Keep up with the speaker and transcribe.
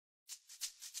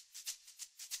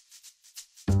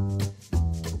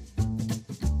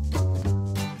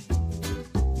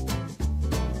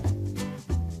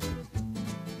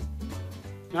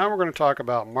Now we're going to talk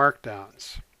about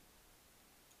markdowns.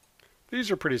 These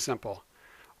are pretty simple.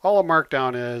 All a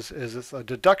markdown is it's a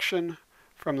deduction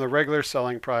from the regular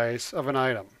selling price of an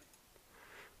item.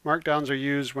 Markdowns are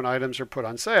used when items are put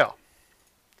on sale.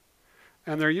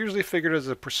 And they're usually figured as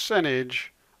a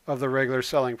percentage of the regular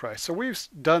selling price. So we've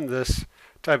done this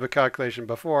type of calculation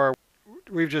before.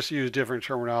 We've just used different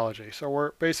terminology. So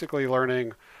we're basically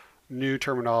learning new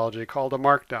terminology called a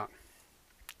markdown.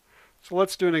 So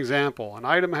let's do an example. An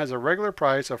item has a regular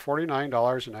price of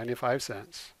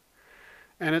 $49.95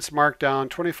 and it's marked down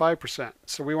 25%.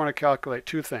 So we want to calculate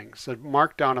two things, the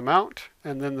markdown amount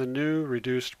and then the new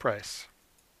reduced price.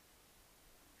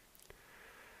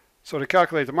 So to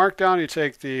calculate the markdown, you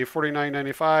take the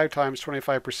 $49.95 times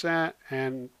 25%,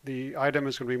 and the item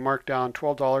is going to be marked down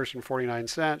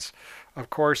 $12.49. Of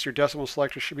course, your decimal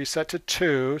selector should be set to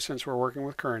 2 since we're working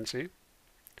with currency.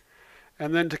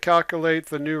 And then to calculate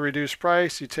the new reduced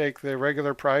price, you take the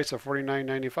regular price of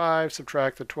 $49.95,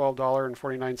 subtract the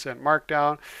 $12.49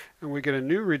 markdown, and we get a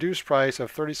new reduced price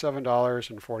of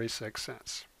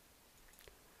 $37.46.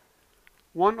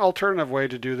 One alternative way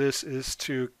to do this is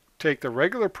to take the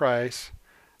regular price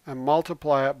and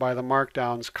multiply it by the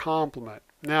markdown's complement.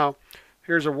 Now,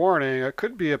 here's a warning. It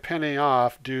could be a penny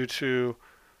off due to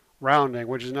rounding,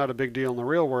 which is not a big deal in the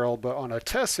real world, but on a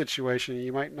test situation,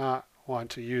 you might not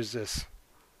want to use this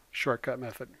shortcut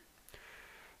method.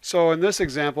 So in this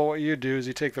example, what you do is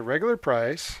you take the regular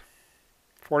price,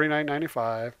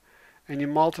 $49.95, and you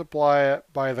multiply it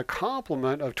by the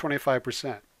complement of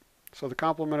 25%. So the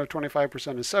complement of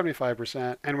 25% is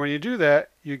 75%. And when you do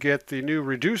that, you get the new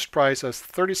reduced price as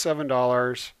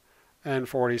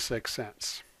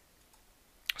 $37.46.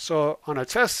 So on a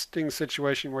testing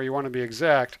situation where you want to be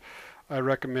exact, I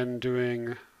recommend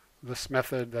doing this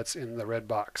method that's in the red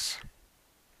box.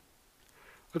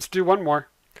 Let's do one more.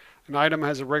 An item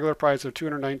has a regular price of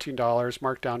 $219,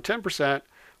 marked down 10%.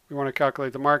 We want to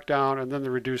calculate the markdown and then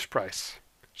the reduced price.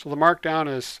 So the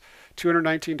markdown is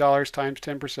 $219 times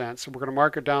 10%. So we're going to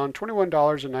mark it down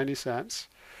 $21.90.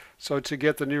 So to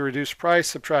get the new reduced price,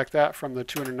 subtract that from the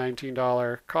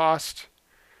 $219 cost,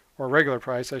 or regular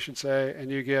price I should say,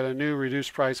 and you get a new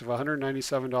reduced price of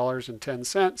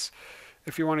 $197.10.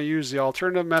 If you want to use the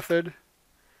alternative method,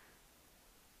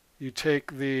 you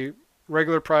take the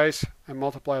regular price and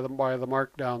multiply them by the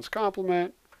markdown's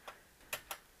complement.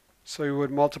 So you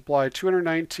would multiply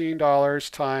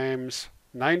 $219 times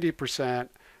 90%,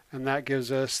 and that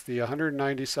gives us the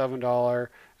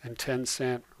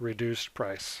 $197.10 reduced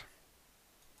price.